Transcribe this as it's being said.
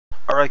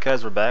Alright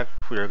guys, we're back.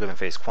 We are going to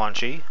face Quan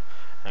Chi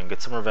and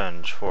get some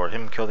revenge for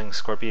him killing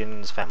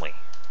Scorpion's family.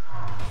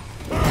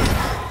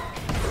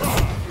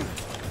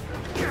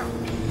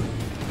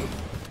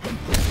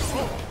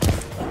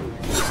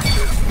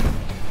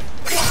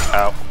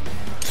 Ow.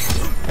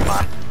 Come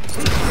on.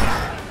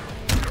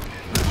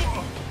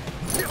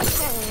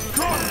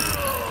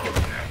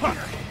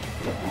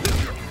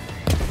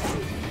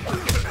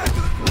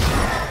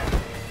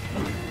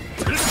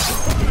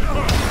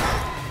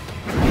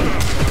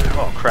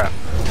 Oh crap.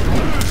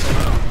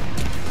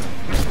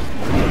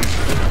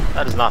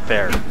 That is not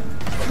fair.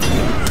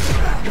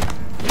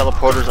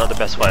 Teleporters are the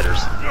best fighters.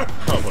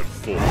 How much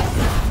for?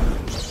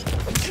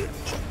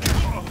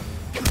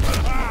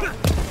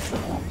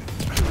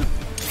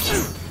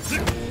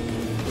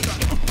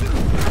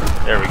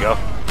 There we go.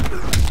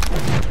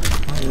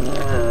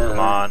 Come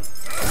on.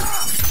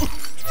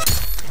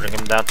 Bring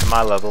him down to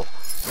my level.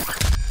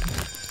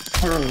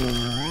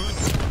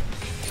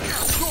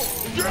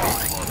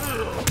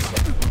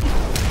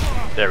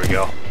 There we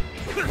go.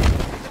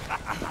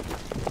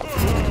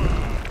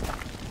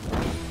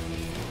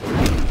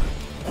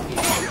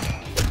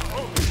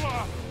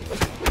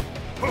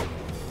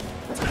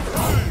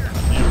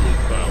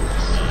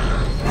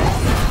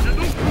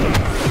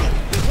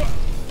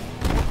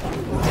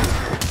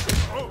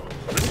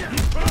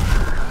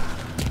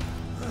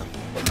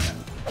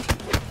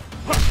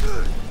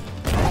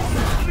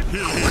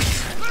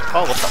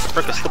 Oh, what the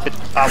frick is stupid?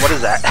 What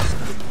is that?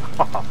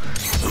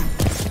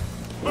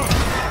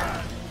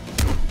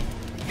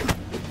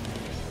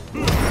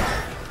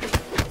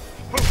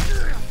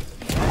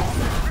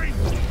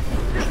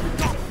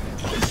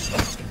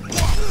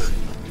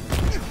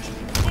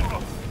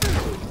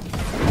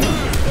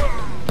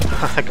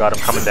 I got him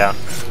coming down.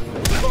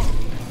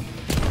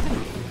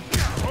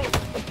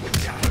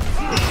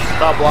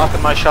 Stop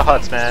blocking my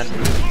shots, man.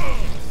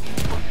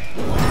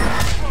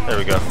 There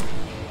we go.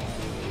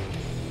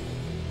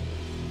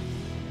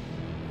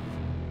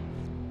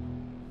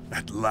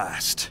 At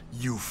last,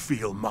 you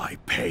feel my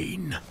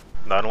pain.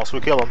 Not unless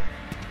we kill him.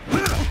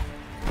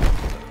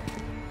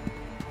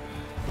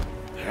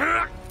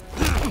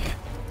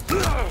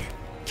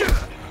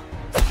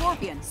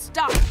 Scorpion,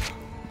 stop!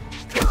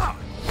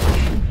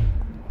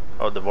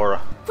 Oh, Devora.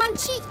 Quan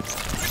Chi!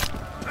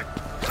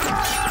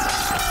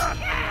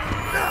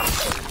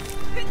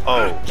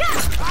 Oh.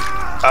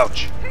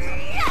 Ouch.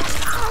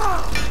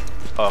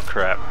 Oh,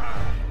 crap.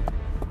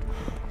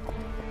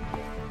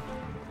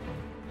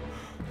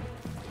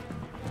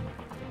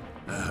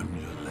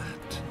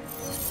 Amulet.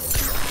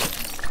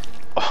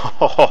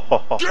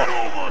 Oh. Get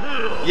over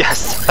here!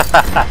 Yes!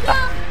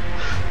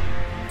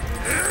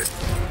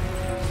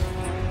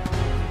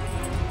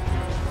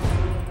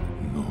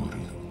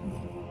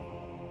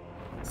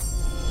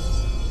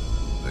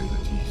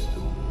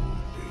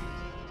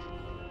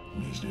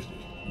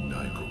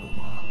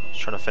 He's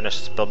trying to finish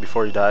the spell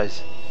before he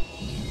dies.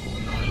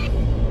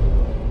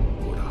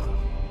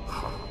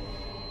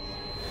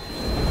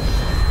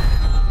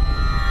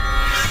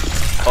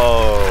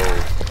 Oh.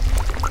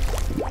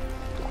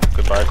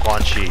 Goodbye,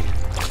 Quan Chi.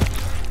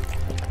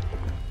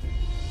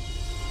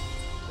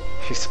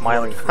 He's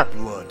smiling. Blood for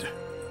blood.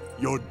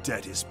 Your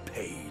debt is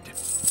paid.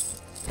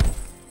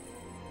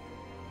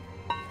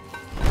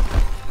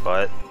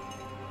 But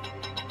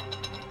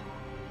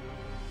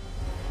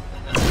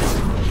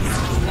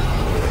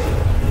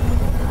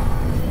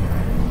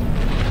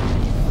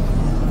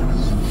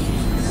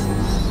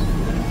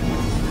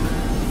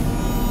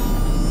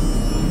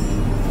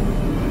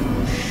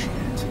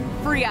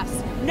Free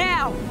us,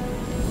 now!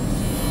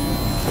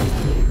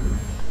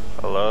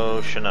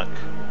 hello, Shinnok.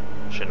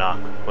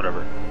 Shinnok,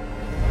 whatever.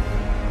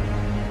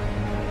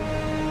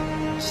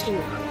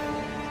 Shinnok.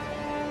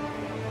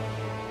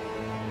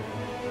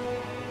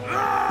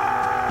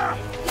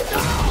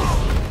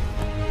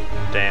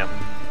 Damn.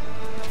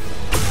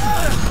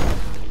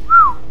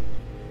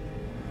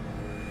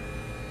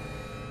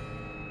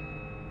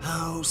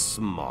 How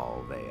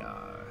small they are.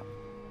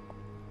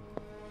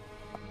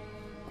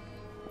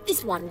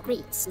 This one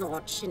greets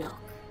Lord Shinnok.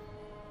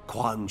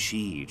 Quan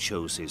Chi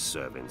chose his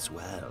servants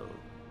well.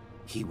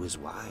 He was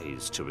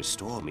wise to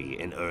restore me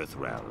in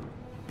Earthrealm,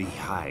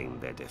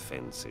 behind their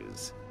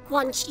defenses.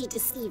 Quan Chi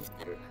deceived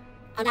them,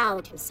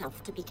 allowed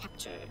himself to be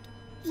captured.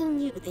 He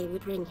knew they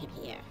would bring him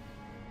here.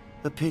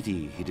 A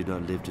pity he did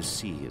not live to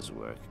see his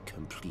work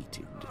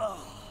completed.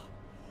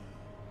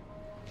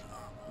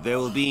 There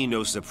will be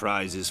no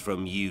surprises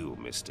from you,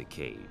 Mr.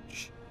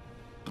 Cage.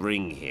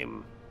 Bring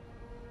him.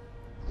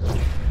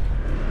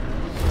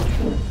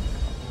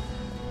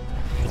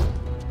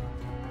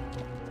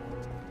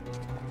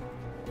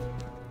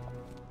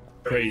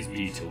 Praise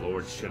be to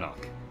Lord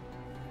Shinnok.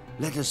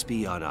 Let us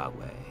be on our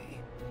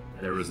way.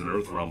 There is an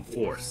Earthrealm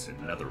force in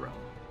Netherrealm.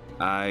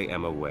 I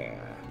am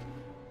aware.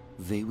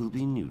 They will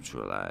be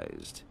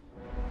neutralized.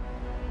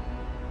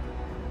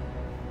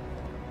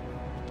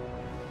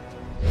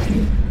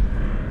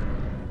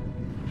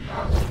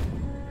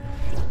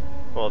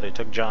 Well, they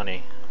took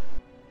Johnny.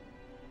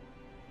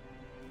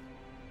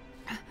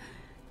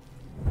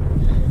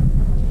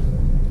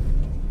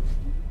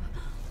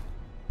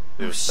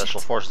 There's special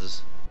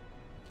forces.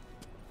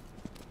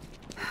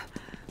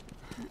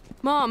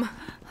 Mom!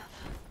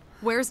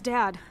 Where's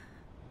Dad?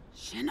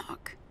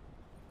 Shinnok.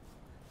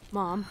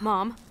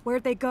 Mom,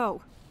 where'd they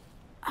go?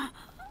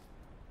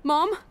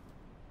 Mom?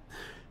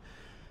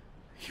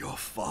 Your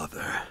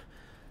father.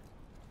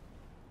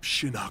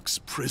 Shinnok's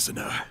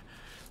prisoner.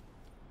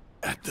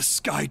 At the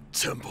Sky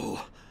Temple.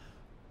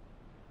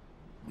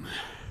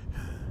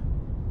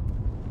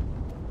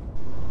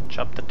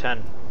 Chapter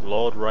 10,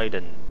 Lord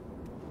Raiden.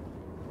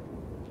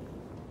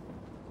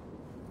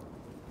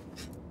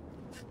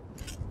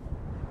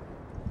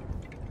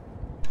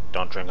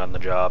 Don't drink on the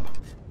job.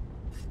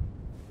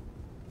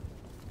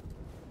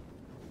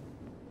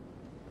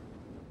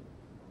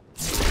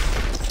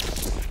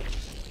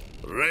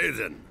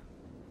 Raiden.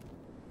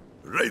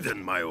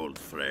 Raiden, my old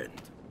friend.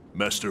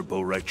 Master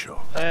Boraicho,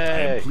 Hey.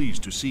 I am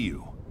pleased to see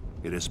you.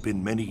 It has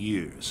been many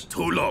years.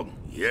 Too long.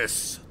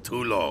 Yes,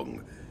 too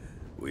long.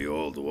 We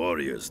old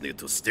warriors need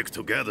to stick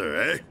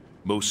together, eh?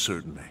 Most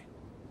certainly.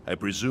 I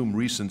presume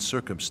recent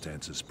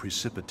circumstances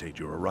precipitate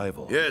your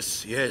arrival.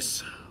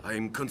 Yes.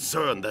 I'm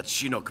concerned that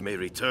Shinnok may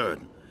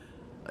return.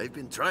 I've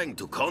been trying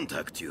to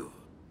contact you.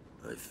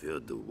 I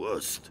feared the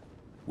worst.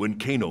 When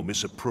Kano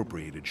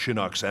misappropriated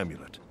Shinnok's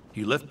amulet,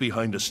 he left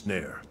behind a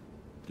snare.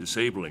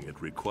 Disabling it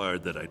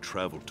required that I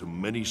travel to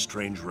many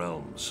strange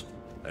realms.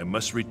 I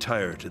must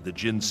retire to the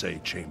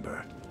Jinsei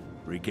chamber,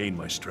 regain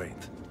my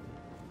strength.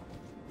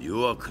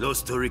 You are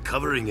close to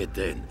recovering it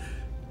then.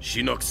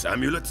 Shinnok's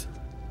amulet?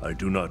 I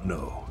do not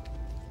know.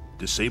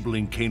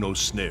 Disabling Kano's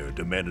snare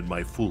demanded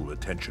my full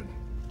attention.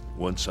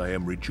 Once I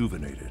am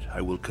rejuvenated,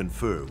 I will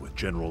confer with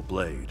General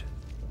Blade.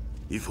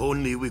 If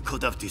only we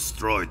could have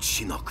destroyed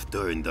Shinnok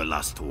during the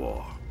last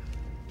war.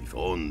 If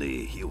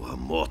only he were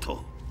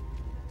mortal.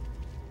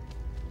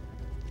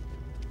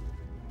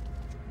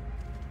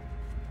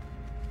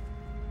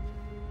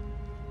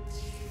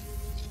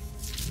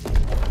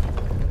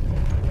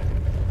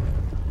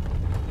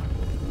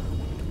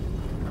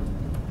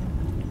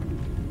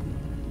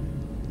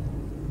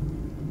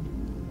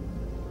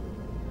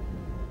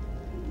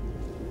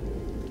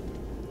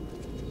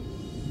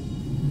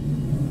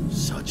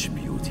 Such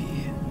beauty,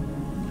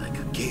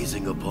 like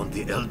gazing upon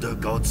the elder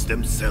gods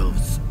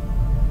themselves.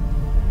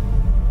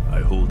 I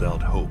hold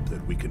out hope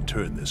that we can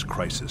turn this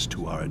crisis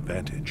to our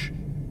advantage.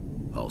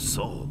 How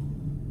so?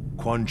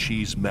 Quan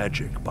Chi's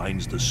magic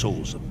binds the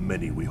souls of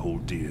many we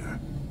hold dear.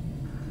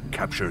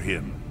 Capture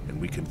him, and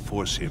we can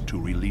force him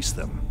to release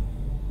them.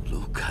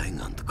 Liu Kang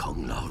and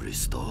Kung Lao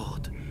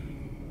restored.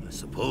 I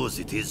suppose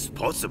it is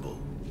possible.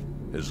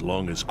 As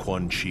long as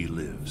Quan Chi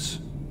lives.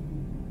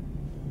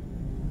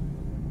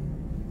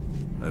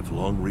 I've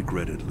long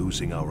regretted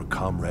losing our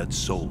comrades'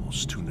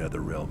 souls to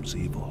Netherrealm's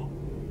evil.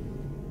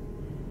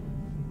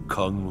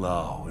 Kung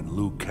Lao and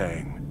Liu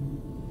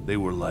Kang, they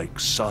were like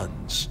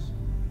sons.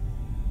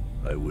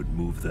 I would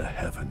move the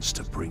heavens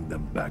to bring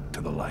them back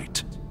to the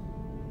light.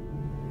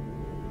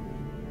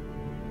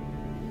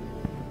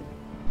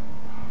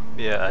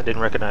 Yeah, I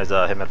didn't recognize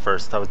him at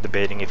first. I was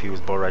debating if he was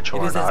Boraicho It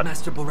or is as not.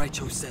 Master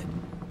Boraicho said.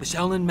 The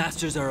Shaolin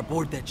Masters are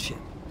aboard that ship.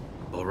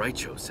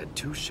 Boraicho said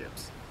 2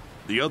 ships.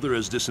 The other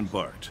has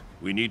disembarked.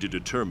 We need to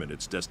determine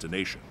its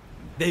destination.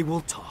 They will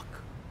talk.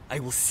 I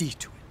will see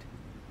to it.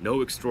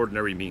 No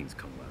extraordinary means,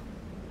 Kung Lao.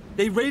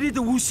 They raided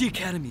the Wuxi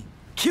Academy,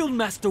 killed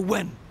Master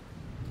Wen.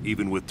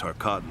 Even with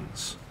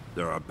Tarkatans,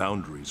 there are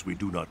boundaries we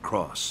do not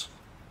cross.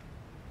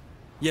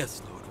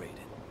 Yes, Lord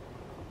Raiden.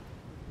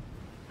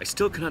 I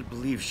still cannot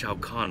believe Shao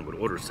Kahn would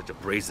order such a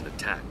brazen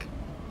attack.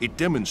 It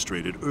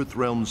demonstrated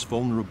Earthrealm's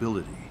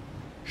vulnerability.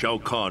 Shao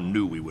Kahn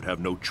knew we would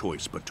have no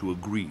choice but to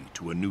agree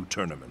to a new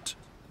tournament.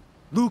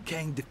 Liu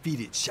Kang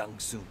defeated Shang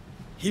Tsung.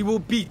 He will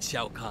beat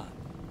Shao Kahn.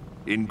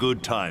 In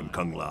good time,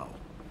 Kung Lao.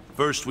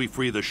 First we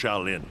free the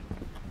Shaolin.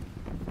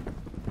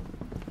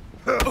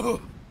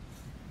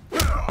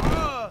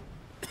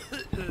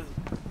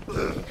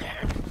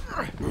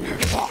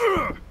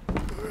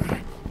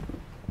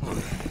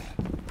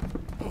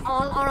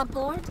 All are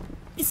aboard?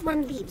 This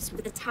one leaves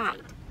with the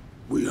tide.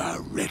 We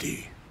are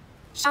ready.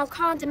 Shao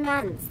Kahn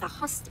demands the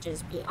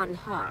hostages be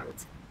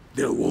unharmed.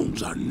 Their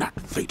wounds are not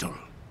fatal.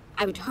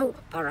 I would hope,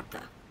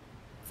 Baraka.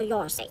 For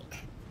your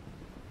sake.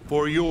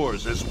 For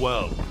yours as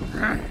well.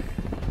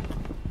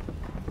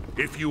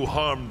 If you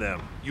harm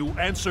them, you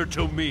answer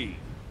to me.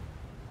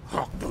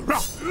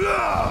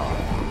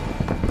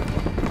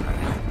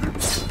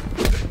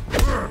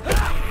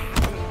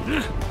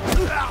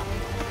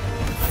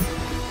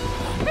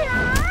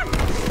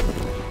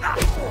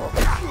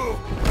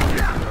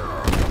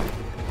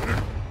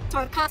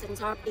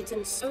 Tarkatans are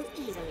beaten so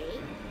easily.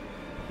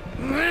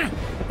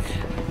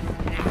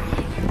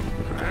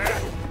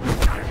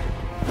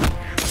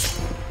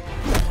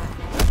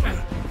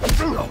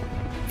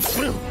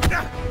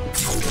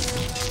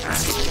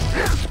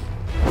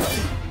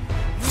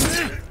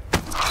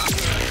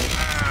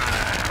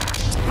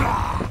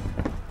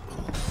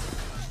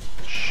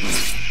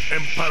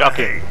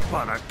 Shocking.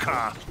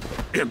 Baraka.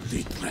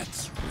 Empty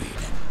threats,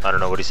 Raiden. I don't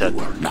know what he said. You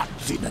will not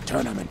see the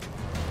tournament.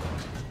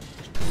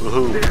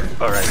 Woohoo.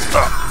 Alright.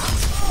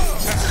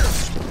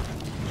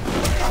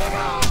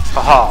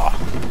 Haha!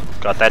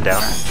 Got that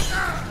down.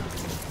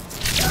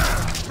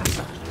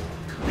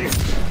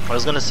 I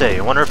was gonna say,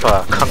 I wonder if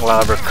Kung Lao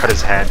ever cut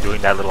his hand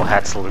doing that little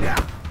hat salute.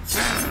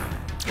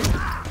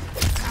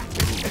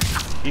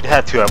 He'd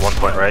had to at one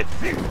point, right?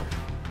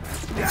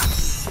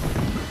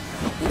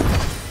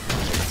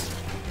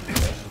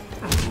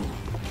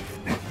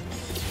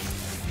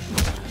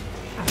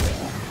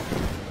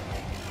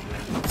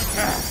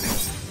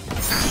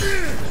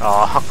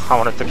 Oh, I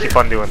wanted to keep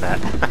on doing that.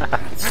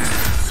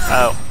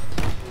 Oh.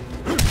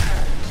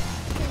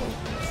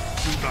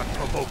 Do not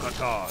provoke a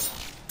god.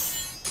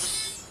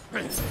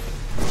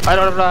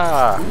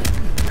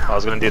 I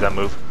was gonna do that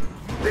move.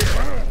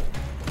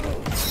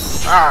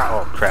 Ah!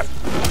 Oh crap.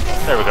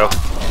 There we go.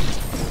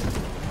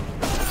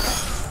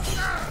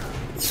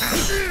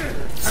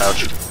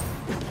 Ouch.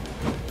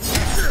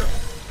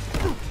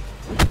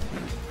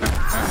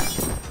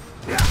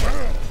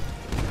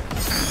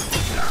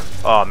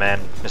 Oh man,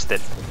 missed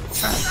it.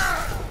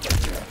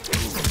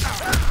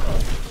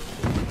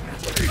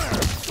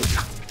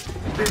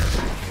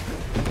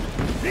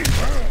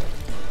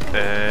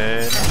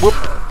 And whoop!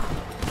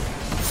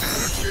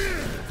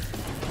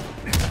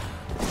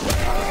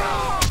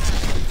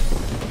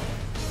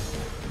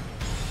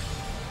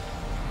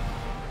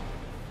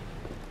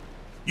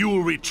 You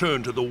will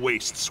return to the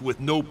wastes with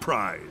no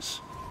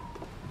prize.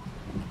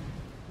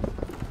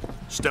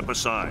 Step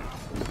aside.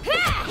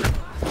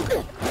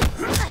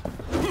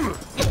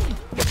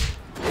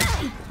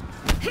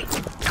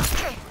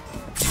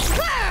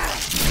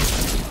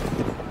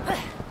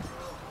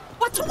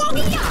 What's wrong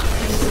here?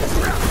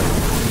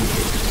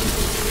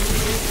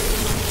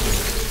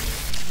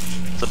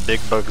 It's a big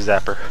bug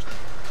zapper.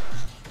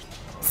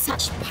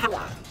 Such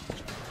power.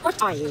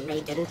 What are you,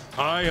 Raiden?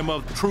 I am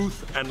of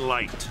truth and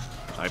light.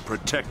 I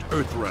protect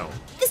Earthrealm.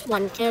 This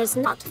one cares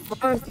not for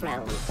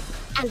Earthrealm,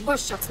 and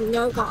worships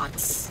no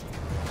gods.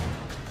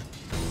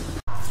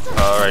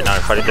 Alright, now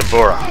I'm fighting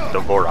Devora.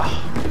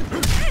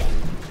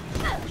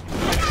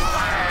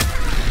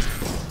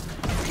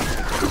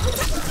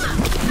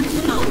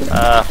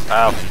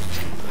 Ow.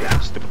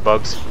 Stupid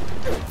bugs.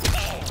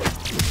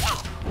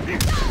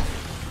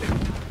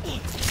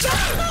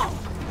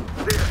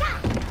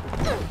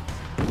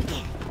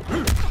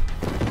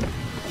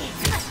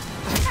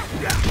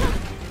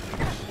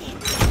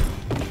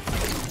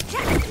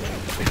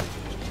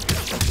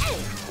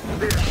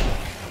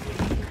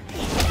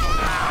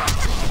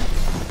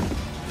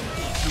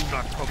 Do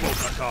not provoke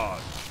a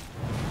god.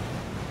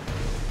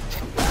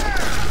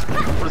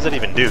 What does that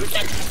even do?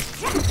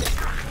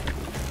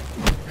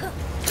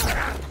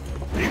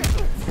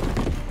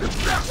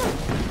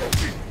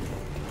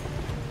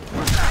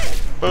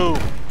 Boom!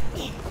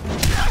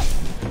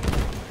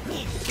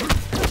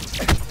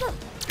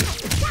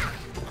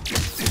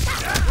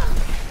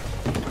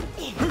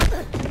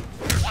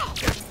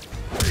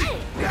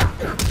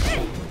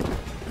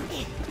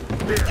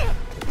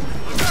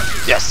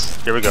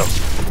 Yes! Here we go.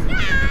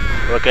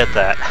 Look at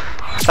that.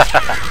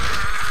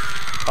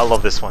 I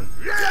love this one.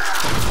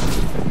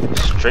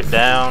 Straight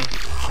down.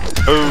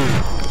 Boom!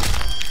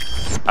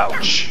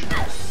 Ouch.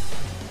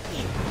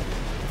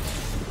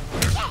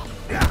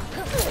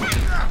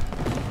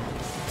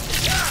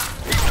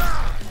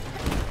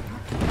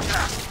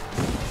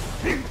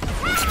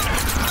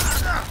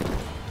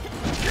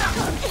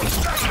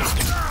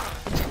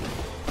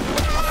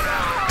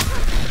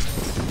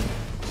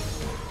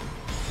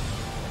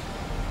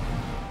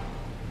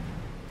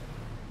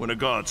 When a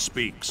god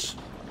speaks,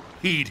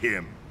 heed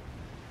him.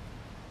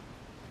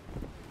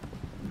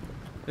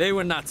 They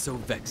were not so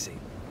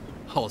vexing.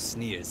 All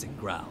sneers and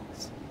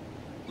growls.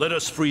 Let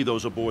us free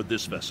those aboard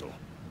this vessel.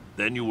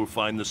 Then you will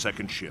find the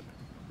second ship.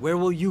 Where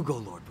will you go,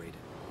 Lord Raiden?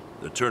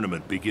 The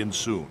tournament begins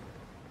soon.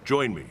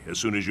 Join me as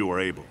soon as you are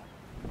able.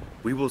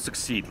 We will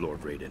succeed,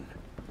 Lord Raiden.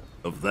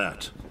 Of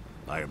that,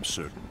 I am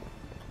certain.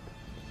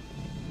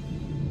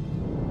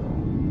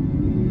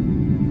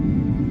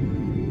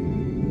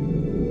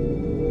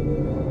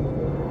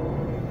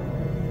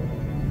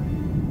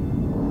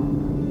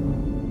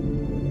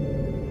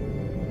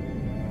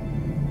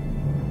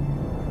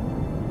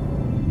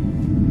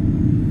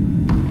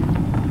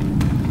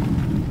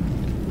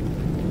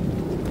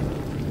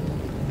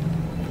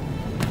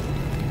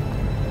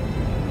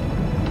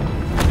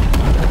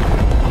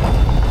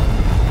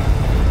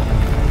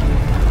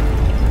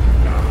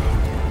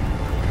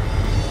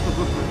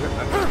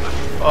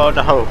 Oh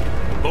no!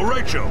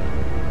 Borracho!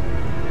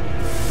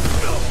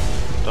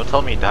 Don't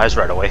tell me he dies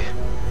right away.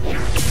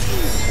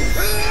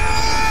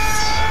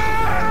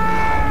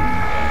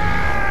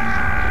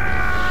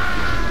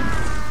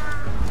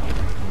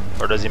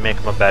 Or does he make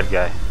him a bad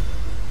guy?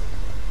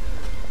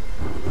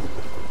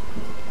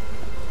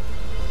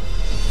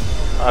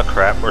 Oh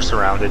crap, we're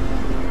surrounded.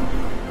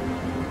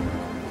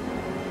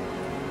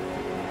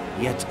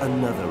 Yet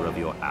another of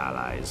your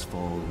allies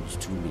falls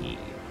to me.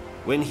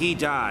 When he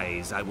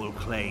dies, I will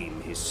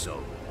claim his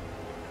soul.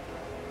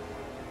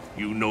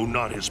 You know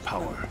not his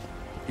power.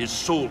 His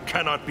soul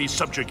cannot be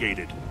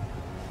subjugated.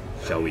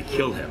 Shall we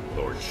kill him,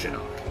 Lord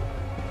Shinnok?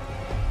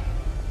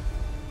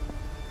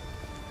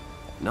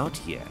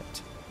 Not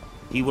yet.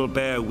 He will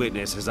bear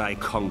witness as I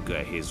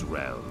conquer his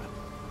realm.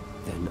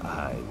 Then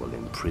I will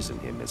imprison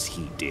him as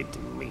he did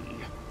me.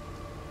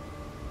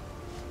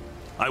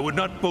 I would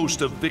not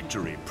boast of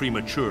victory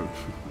prematurely.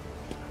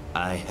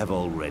 I have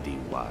already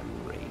won,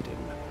 Raiden.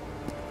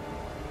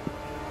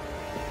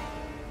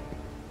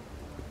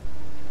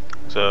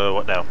 So,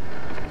 what now?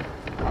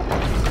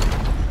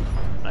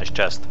 Nice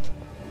chest.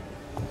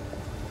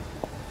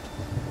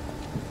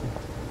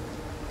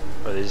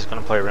 Are they just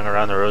gonna play Ring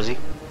Around the Rosie?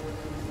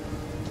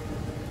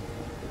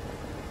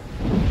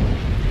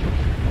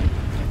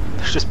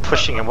 They're just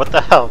pushing him, what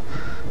the hell?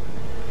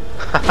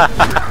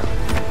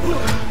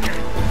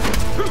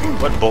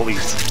 What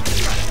bullies?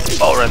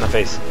 Oh, right in the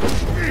face.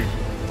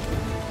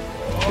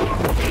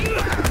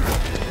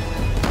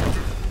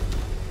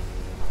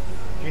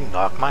 You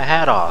knocked my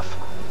hat off.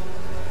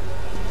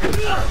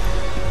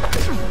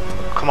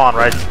 Come on,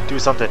 Raiden, do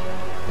something.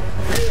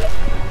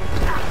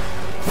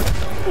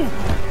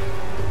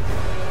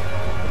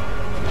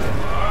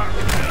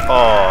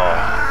 Oh.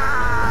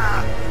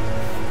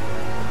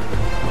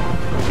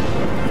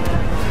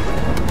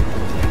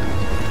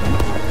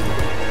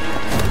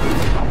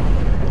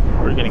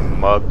 We're getting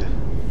mugged.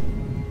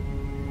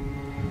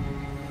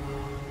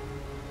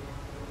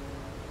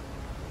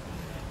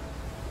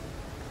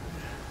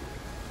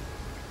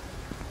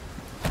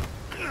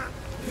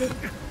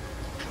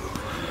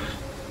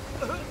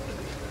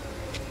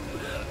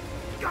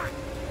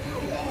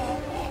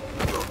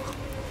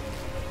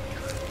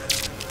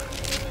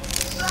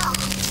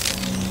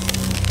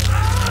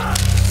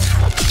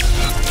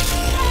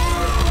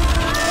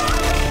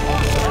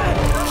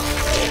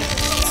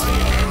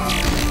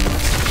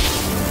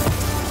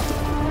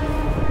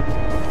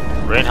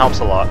 Rain helps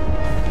a lot.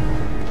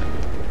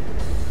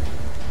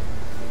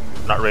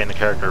 Not Rain the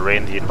character,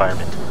 Rain the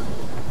environment.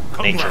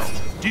 Nature.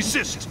 Round,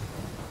 desist!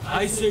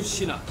 I serve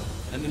Shinnok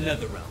and the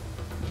Netherrealm.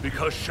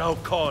 Because Shao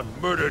Kahn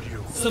murdered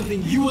you.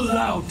 Something you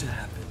allowed to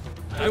happen.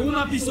 I will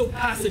not be so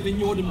passive in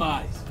your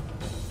demise.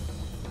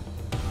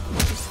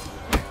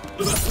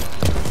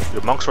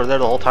 Your monks were there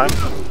the whole time?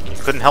 You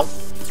couldn't help?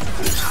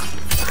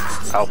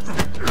 Ow.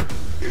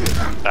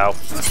 Ow.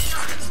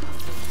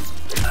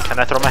 Can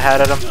I throw my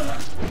hat at him?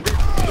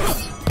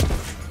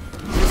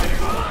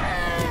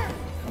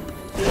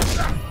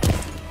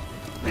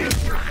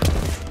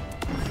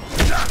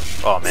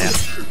 Oh man.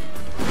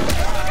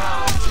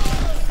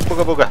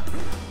 Booga booga.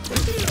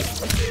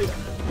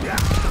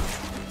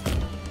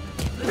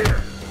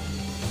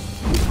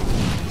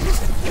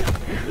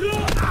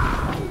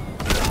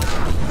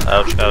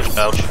 Ouch, ouch,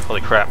 ouch.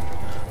 Holy crap.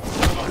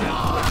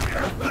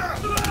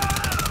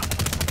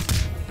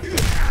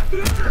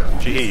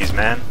 Jeez,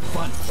 man.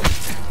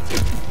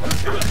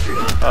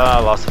 I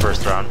lost the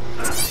first round.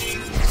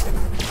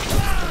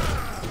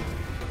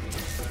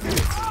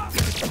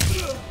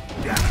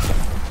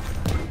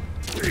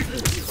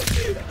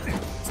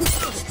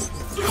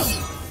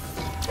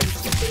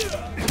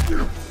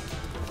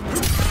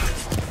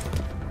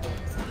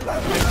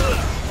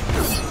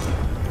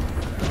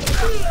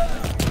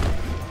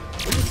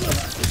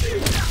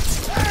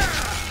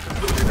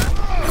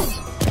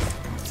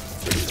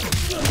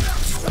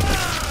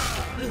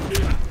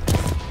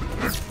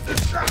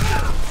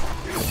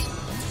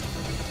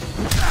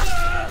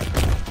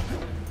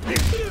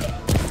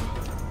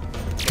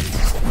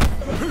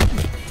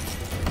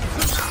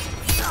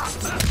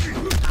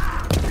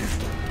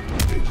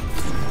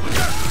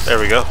 There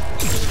we go.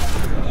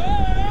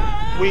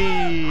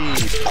 Whee!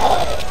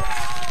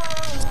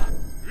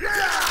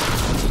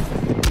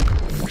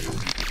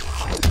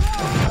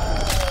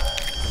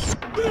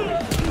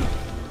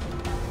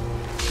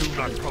 Do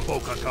not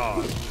provoke a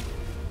god.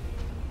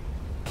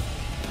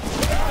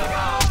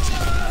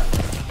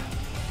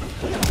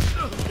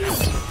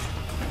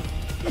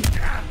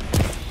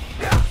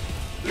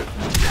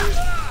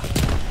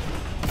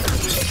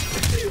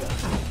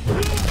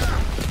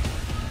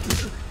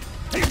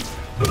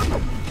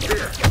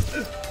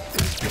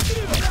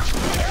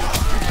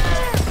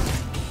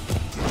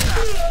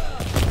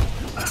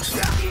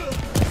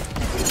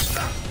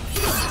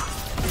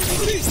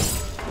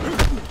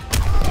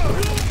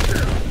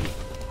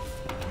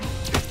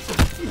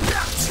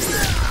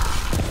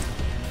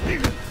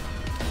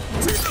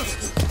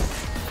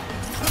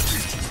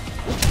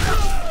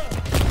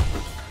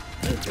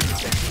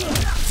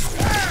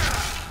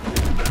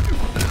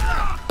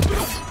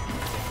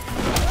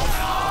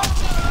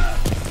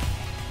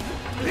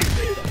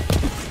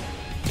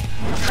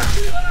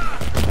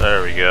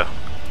 There we go.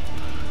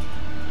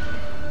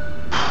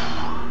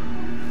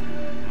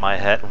 My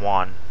hat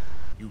won.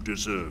 You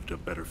deserved a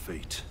better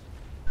fate.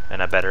 And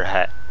a better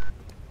hat.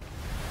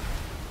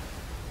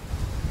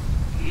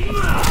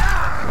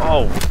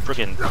 Oh,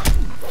 freaking!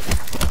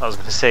 I was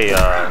gonna say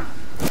a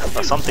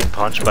something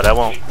punch, but I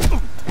won't.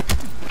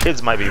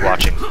 Kids might be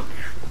watching.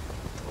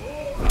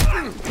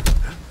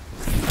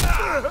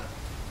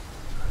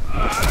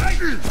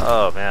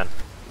 Oh man.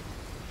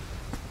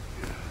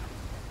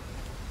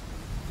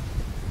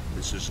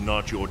 This is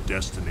not your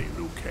destiny,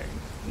 Liu Kang.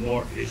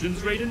 More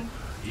visions, Raiden?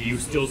 Do you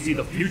still see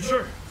the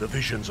future? The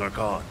visions are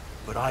gone,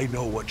 but I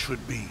know what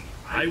should be.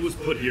 I was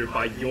put here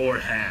by your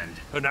hand.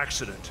 An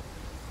accident,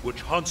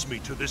 which haunts me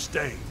to this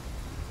day.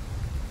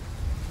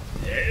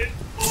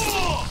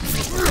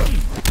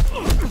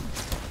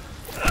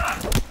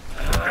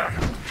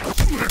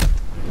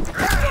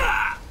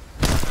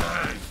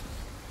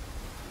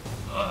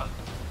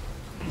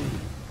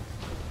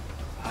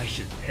 I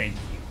should thank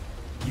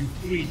you. You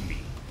freed me.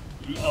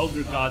 The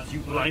Elder Gods you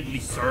blindly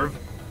serve.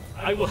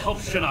 I will help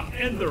Shinnok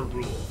end their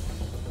rule.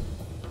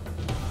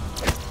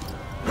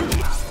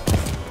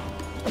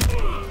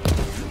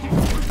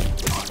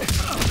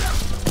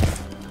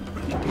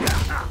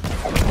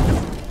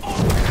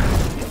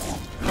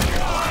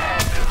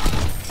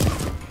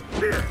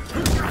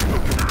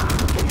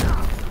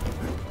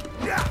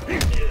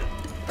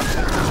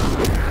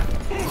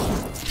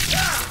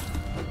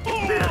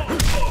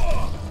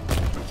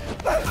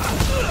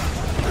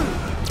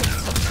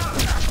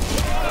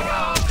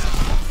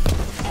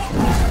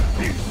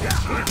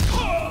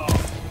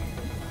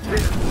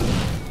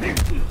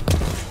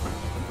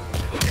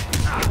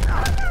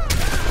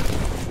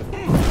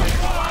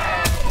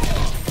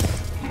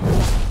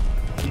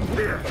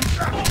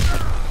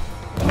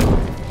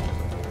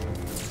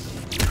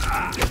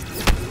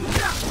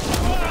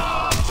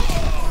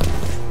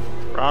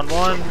 Round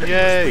one,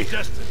 yay!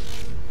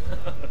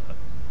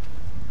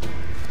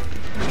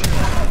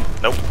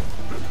 Nope.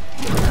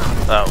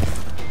 Oh.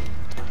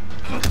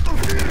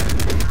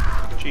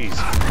 Jeez.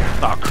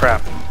 Oh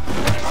crap.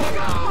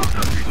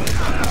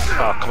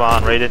 Oh, come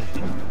on, Raiden.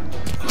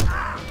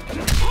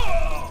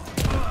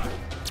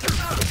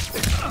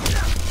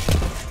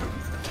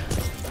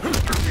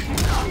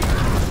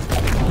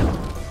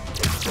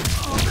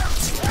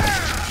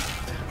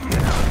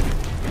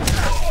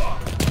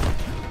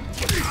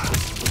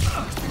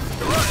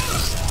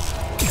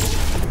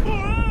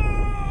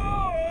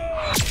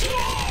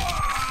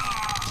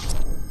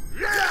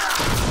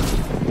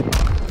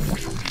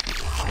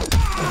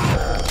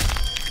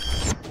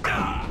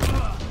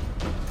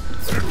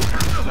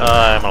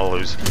 I'm gonna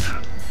lose.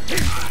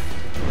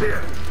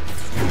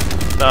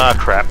 Ah,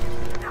 crap.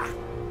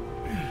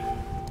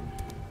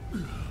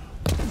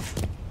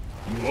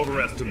 You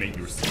overestimate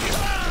yourself.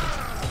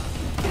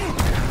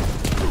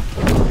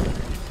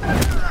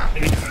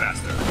 Think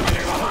faster.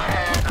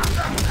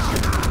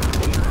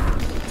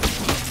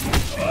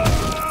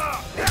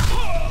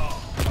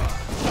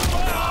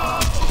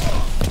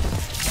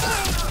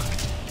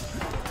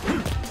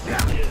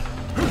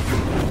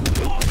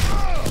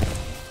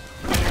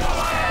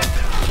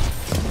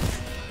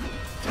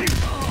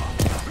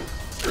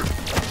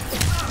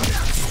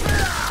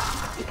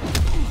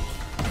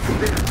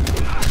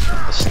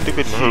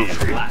 Stupid move.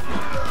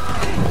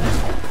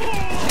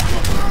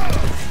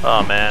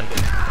 Oh man.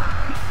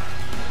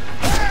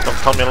 Don't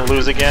tell me to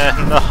lose again.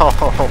 No.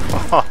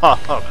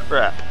 Oh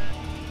crap.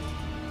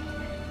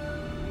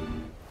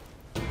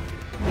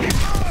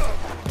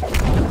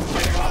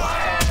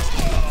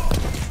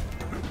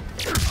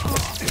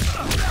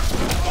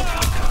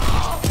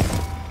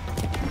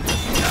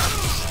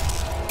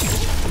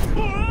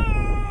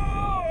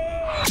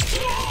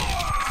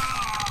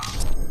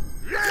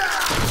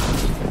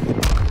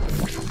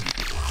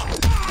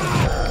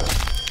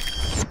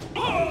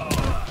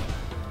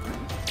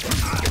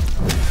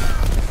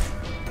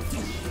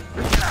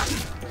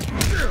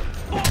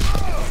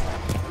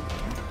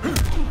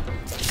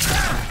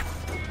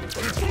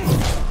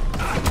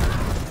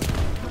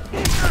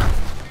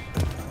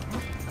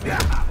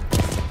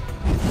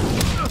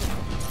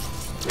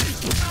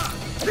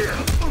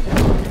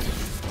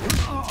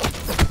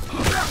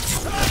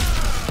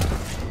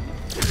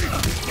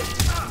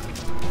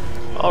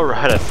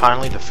 Alright, I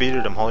finally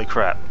defeated him, holy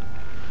crap.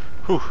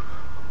 Whew.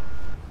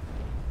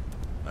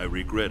 I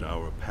regret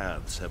our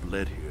paths have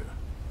led here.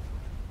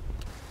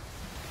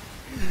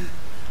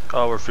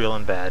 Oh, we're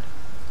feeling bad.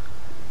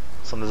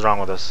 Something's wrong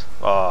with us.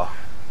 Oh.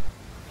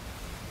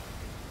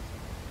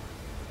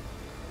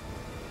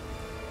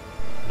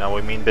 Now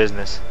we mean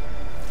business.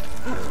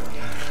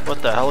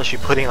 What the hell is she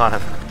putting on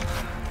him?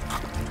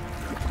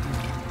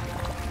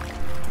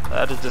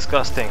 That is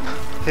disgusting.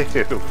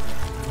 Ew.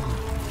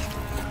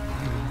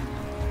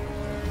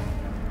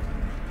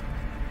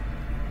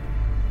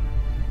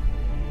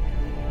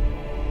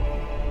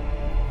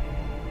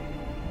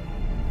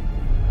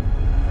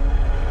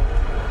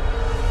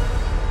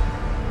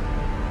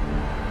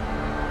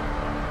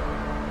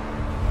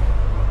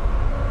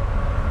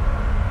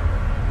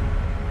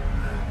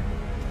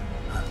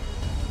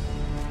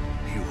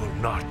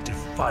 Not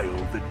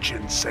defile the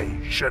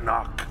Jinsei,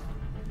 Shinnok.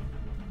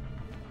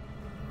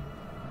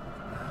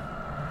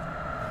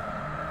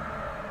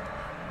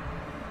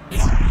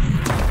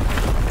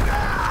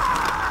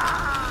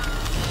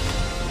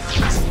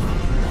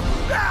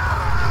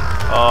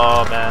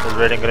 Oh man, is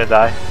Raiden gonna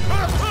die?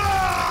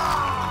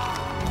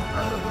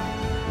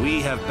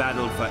 We have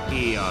battled for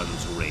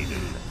eons,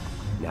 Raiden.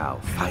 Now,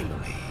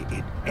 finally,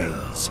 it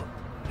ends.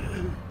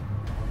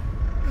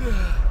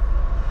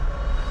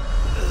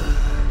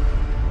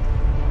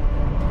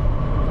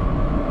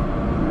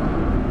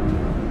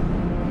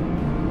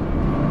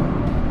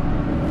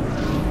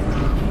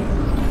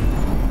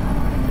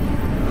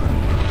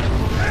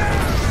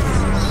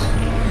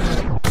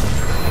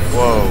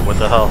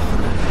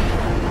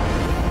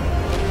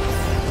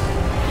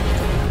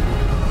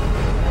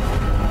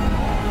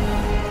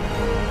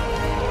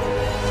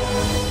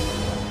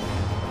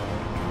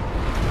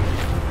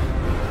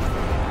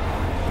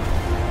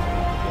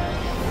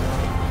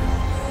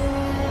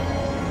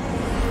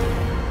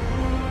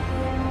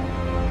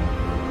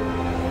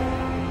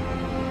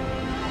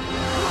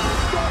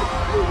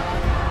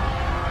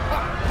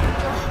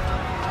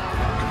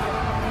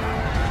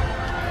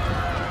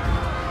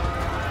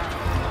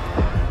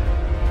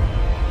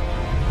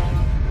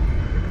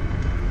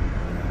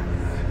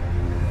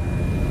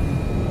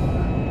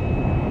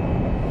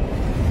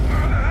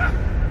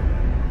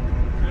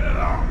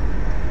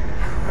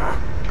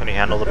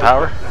 handle the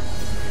power.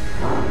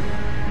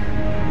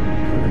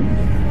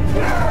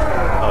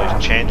 Oh,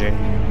 he's changing.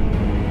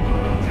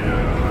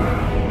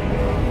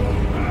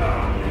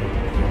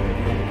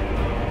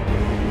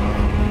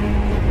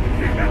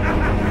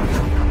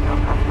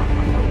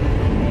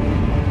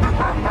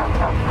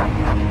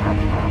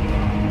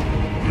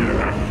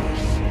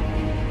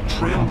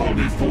 Tremble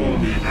before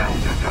me,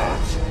 Elder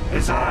Gods,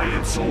 as I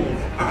absorb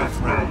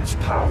Earthrealm's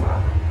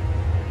power.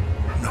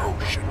 No,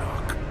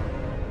 Shinnok.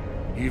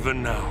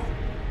 Even now,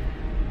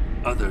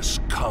 others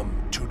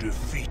come to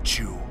defeat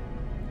you.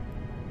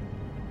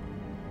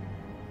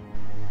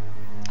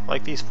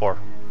 Like these four.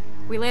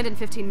 We land in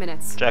 15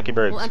 minutes. Jackie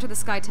Briggs. We'll enter the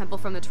Sky Temple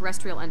from the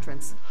terrestrial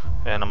entrance.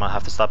 And I'm gonna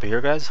have to stop it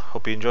here, guys.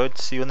 Hope you enjoyed.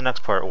 See you in the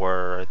next part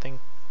where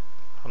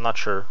I'm not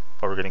sure,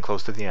 but we're getting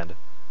close to the end.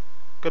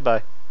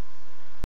 Goodbye.